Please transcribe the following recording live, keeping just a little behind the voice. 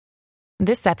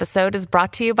This episode is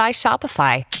brought to you by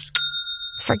Shopify.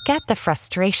 Forget the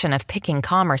frustration of picking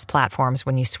commerce platforms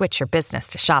when you switch your business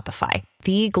to Shopify,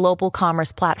 the global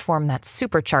commerce platform that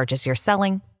supercharges your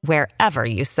selling wherever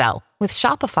you sell. With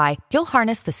Shopify, you'll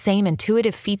harness the same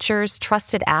intuitive features,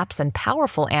 trusted apps, and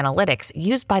powerful analytics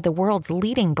used by the world's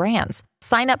leading brands.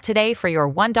 Sign up today for your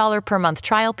 $1 per month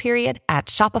trial period at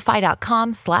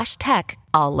shopify.com/tech,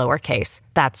 all lowercase.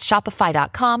 That's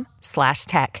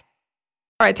shopify.com/tech.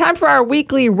 All right, time for our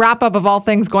weekly wrap-up of all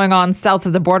things going on south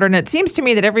of the border. And it seems to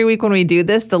me that every week when we do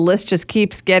this, the list just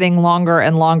keeps getting longer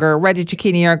and longer. Reggie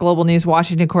Cecchini, our Global News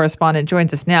Washington correspondent,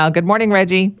 joins us now. Good morning,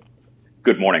 Reggie.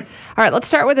 Good morning. All right, let's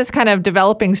start with this kind of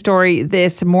developing story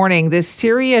this morning, this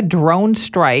Syria drone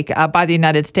strike by the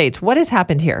United States. What has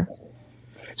happened here?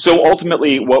 So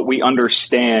ultimately, what we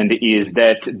understand is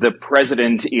that the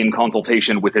president, in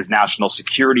consultation with his national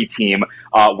security team,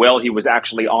 while he was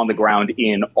actually on the ground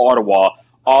in Ottawa,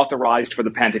 authorized for the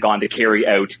Pentagon to carry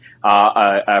out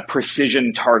a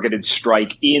precision-targeted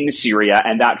strike in Syria,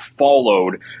 and that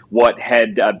followed what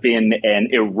had been an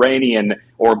Iranian,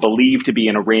 or believed to be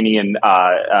an Iranian,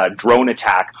 drone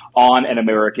attack on an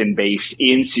American base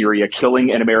in Syria,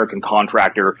 killing an American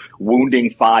contractor,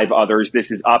 wounding 5 others. This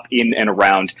is up in and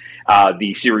around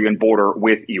the Syrian border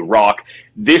with Iraq.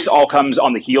 This all comes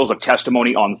on the heels of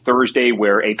testimony on Thursday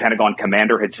where a Pentagon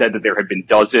commander had said that there had been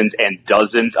dozens and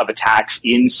dozens of attacks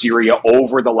in Syria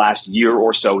over the last year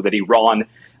or so that Iran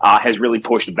has really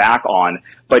pushed back on.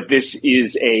 But this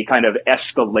is a kind of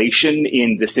escalation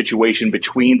in the situation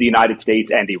between the United States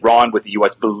and Iran, with the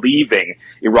U.S. believing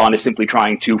Iran is simply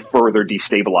trying to further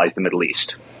destabilize the Middle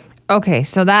East. Okay,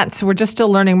 so we're just still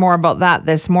learning more about that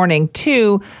this morning,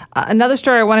 too. Another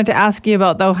story I wanted to ask you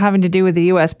about, though, having to do with the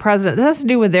U.S. president. This has to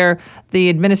do with the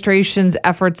administration's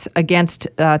efforts against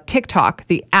TikTok,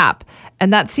 the app.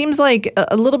 And that seems like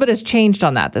a little bit has changed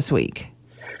on that this week.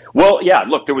 Well, yeah,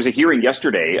 look, there was a hearing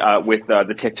yesterday with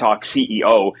the TikTok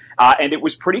CEO, and it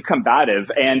was pretty combative.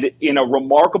 And in a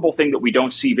remarkable thing that we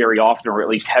don't see very often, or at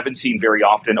least haven't seen very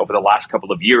often over the last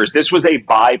couple of years, this was a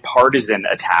bipartisan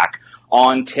attack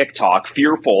on TikTok,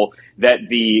 fearful that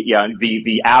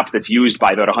the app that's used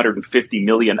by about 150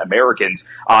 million Americans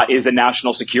is a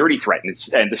national security threat.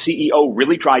 And the CEO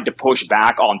really tried to push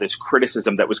back on this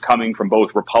criticism that was coming from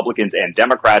both Republicans and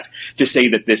Democrats to say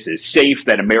that this is safe,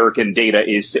 that American data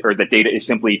is, or that data is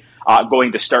simply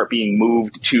going to start being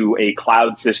moved to a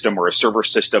cloud system or a server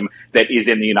system that is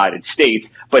in the United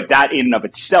States. But that in and of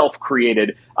itself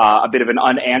created a bit of an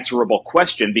unanswerable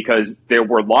question, because there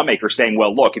were lawmakers saying,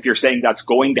 well, look, if you're saying that's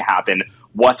going to happen,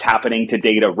 what's happening to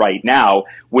data right now,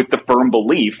 with the firm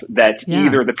belief that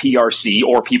either the PRC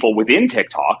or people within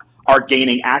TikTok are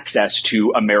gaining access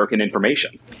to American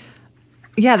information.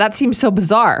 Yeah, that seems so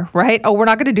bizarre, right? Oh, we're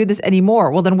not going to do this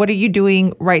anymore. Well, then what are you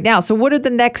doing right now? So what are the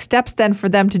next steps then for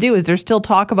them to do? Is there still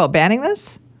talk about banning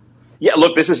this? Yeah,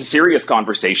 look, this is a serious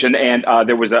conversation, and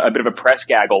there was a bit of a press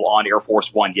gaggle on Air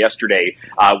Force One yesterday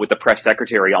with the press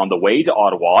secretary on the way to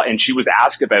Ottawa, and she was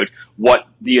asked about what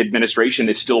the administration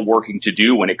is still working to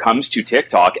do when it comes to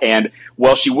TikTok. And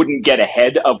while she wouldn't get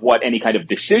ahead of what any kind of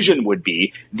decision would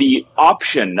be, the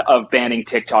option of banning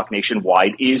TikTok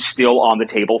nationwide is still on the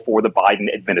table for the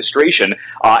Biden administration.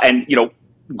 And, you know,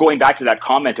 going back to that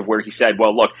comment of where he said,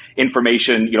 well, look,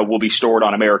 information, will be stored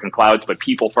on American clouds, but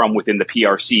people from within the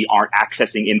PRC aren't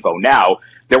accessing info now.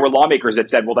 There were lawmakers that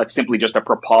said, well, that's simply just a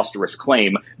preposterous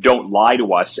claim. Don't lie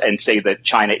to us and say that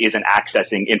China isn't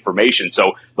accessing information.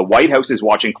 So the White House is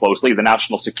watching closely. The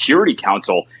National Security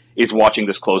Council is watching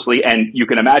this closely. And you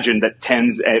can imagine that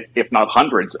tens, if not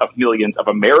hundreds of millions of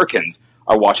Americans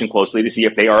are watching closely to see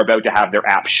if they are about to have their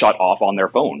app shut off on their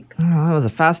phone. Oh, that was a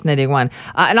fascinating one.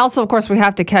 And also, of course, we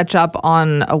have to catch up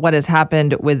on what has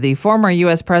happened with the former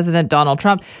U.S. President, Donald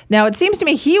Trump. Now, it seems to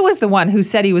me he was the one who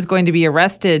said he was going to be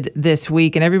arrested this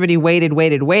week, and everybody waited.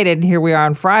 And here we are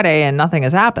on Friday, and nothing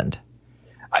has happened.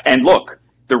 And look,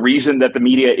 the reason that the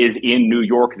media is in New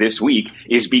York this week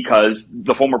is because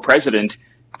the former president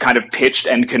kind of pitched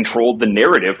and controlled the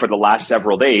narrative for the last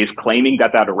several days, claiming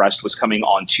that arrest was coming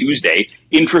on Tuesday.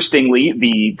 Interestingly,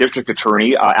 the district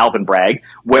attorney, Alvin Bragg,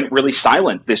 went really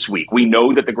silent this week. We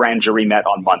know that the grand jury met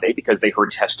on Monday because they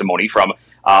heard testimony from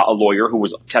a lawyer who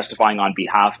was testifying on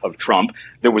behalf of Trump.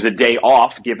 There was a day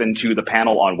off given to the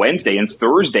panel on Wednesday, and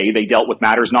Thursday they dealt with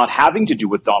matters not having to do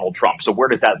with Donald Trump. So where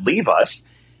does that leave us?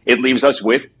 It leaves us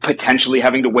with potentially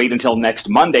having to wait until next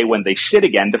Monday when they sit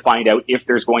again to find out if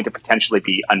there's going to potentially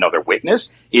be another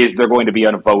witness. Is there going to be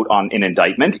a vote on an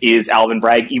indictment? Is Alvin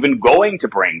Bragg even going to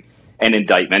bring an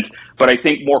indictment? But I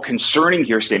think more concerning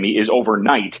here, Simi, is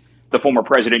overnight the former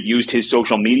president used his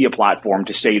social media platform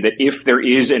to say that if there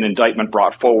is an indictment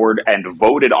brought forward and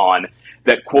voted on,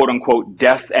 that quote unquote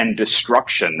death and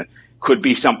destruction could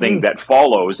be something that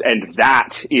follows. And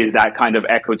that is that kind of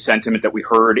echoed sentiment that we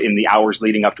heard in the hours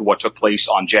leading up to what took place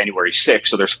on January 6th.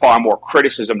 So there's far more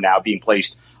criticism now being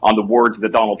placed on the words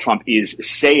that Donald Trump is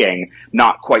saying,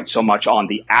 not quite so much on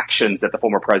the actions that the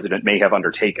former president may have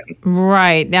undertaken.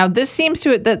 Right. Now, this seems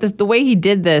to, that the way he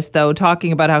did this, though,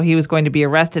 talking about how he was going to be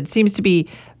arrested, seems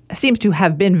to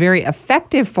have been very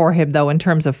effective for him, though, in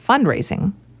terms of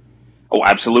fundraising. Oh,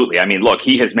 absolutely. I mean, look,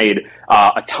 he has made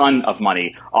a ton of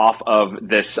money off of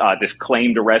this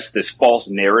claimed arrest, this false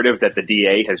narrative that the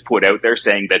DA has put out there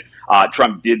saying that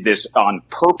Trump did this on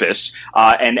purpose.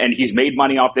 And he's made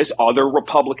money off this. Other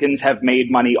Republicans have made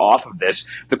money off of this.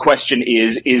 The question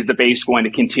is the base going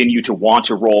to continue to want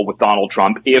to roll with Donald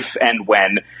Trump if and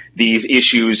when these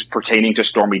issues pertaining to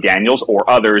Stormy Daniels or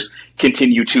others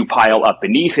continue to pile up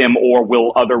beneath him, or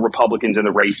will other Republicans in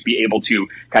the race be able to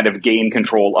kind of gain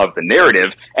control of the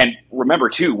narrative? And remember,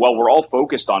 too, while we're all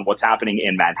focused on what's happening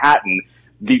in Manhattan,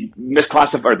 the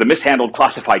mishandled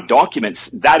classified documents,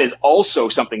 that is also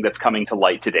something that's coming to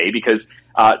light today because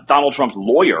Donald Trump's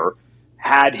lawyer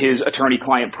had his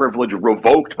attorney-client privilege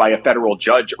revoked by a federal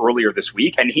judge earlier this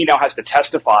week, and he now has to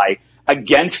testify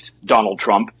against Donald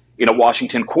Trump in a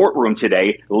Washington courtroom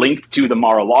today linked to the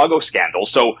Mar-a-Lago scandal.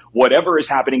 So whatever is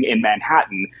happening in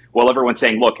Manhattan, while everyone's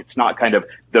saying, look, it's not kind of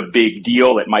the big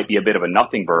deal, it might be a bit of a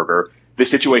nothing burger, the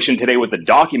situation today with the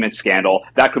document scandal,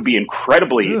 that could be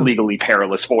incredibly legally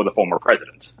perilous for the former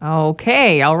president.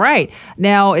 Okay, all right.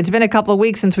 Now, it's been a couple of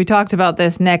weeks since we talked about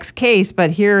this next case, but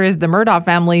here is the Murdaugh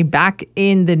family back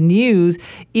in the news,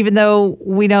 even though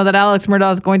we know that Alex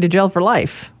Murdaugh is going to jail for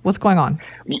life. What's going on?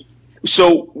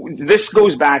 So this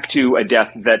goes back to a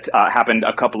death that happened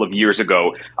a couple of years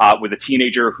ago with a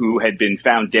teenager who had been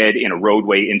found dead in a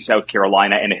roadway in South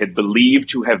Carolina and had believed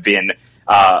to have been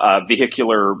a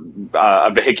vehicular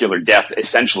death,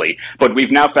 essentially. But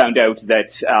we've now found out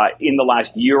that in the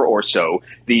last year or so,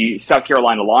 the South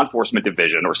Carolina Law Enforcement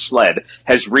Division, or SLED,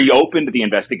 has reopened the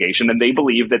investigation, and they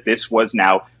believe that this was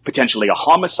now potentially a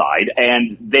homicide.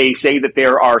 And they say that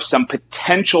there are some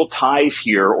potential ties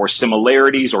here or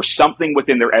similarities or something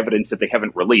within their evidence that they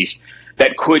haven't released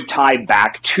that could tie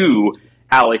back to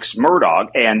Alex Murdaugh,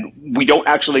 and we don't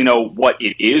actually know what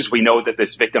it is. We know that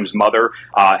this victim's mother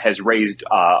has raised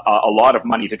a lot of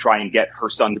money to try and get her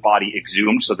son's body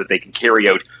exhumed so that they can carry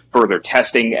out further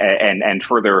testing and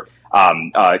further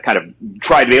kind of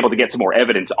try to be able to get some more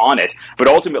evidence on it. But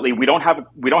ultimately, we don't have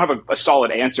a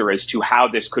solid answer as to how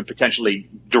this could potentially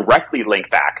directly link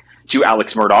back to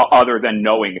Alex Murdaugh, other than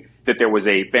knowing that there was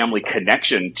a family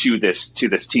connection to this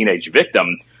teenage victim.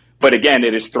 But again,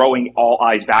 it is throwing all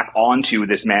eyes back onto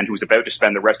this man who's about to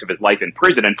spend the rest of his life in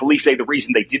prison. And police say the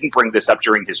reason they didn't bring this up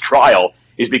during his trial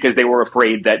is because they were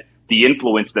afraid that the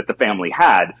influence that the family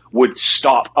had would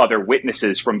stop other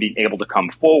witnesses from being able to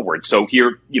come forward. So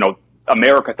here,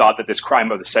 America thought that this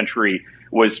crime of the century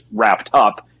was wrapped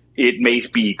up. It may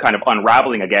be kind of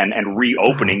unraveling again and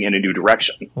reopening in a new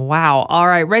direction. Wow. All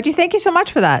right, Reggie, thank you so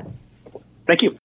much for that. Thank you.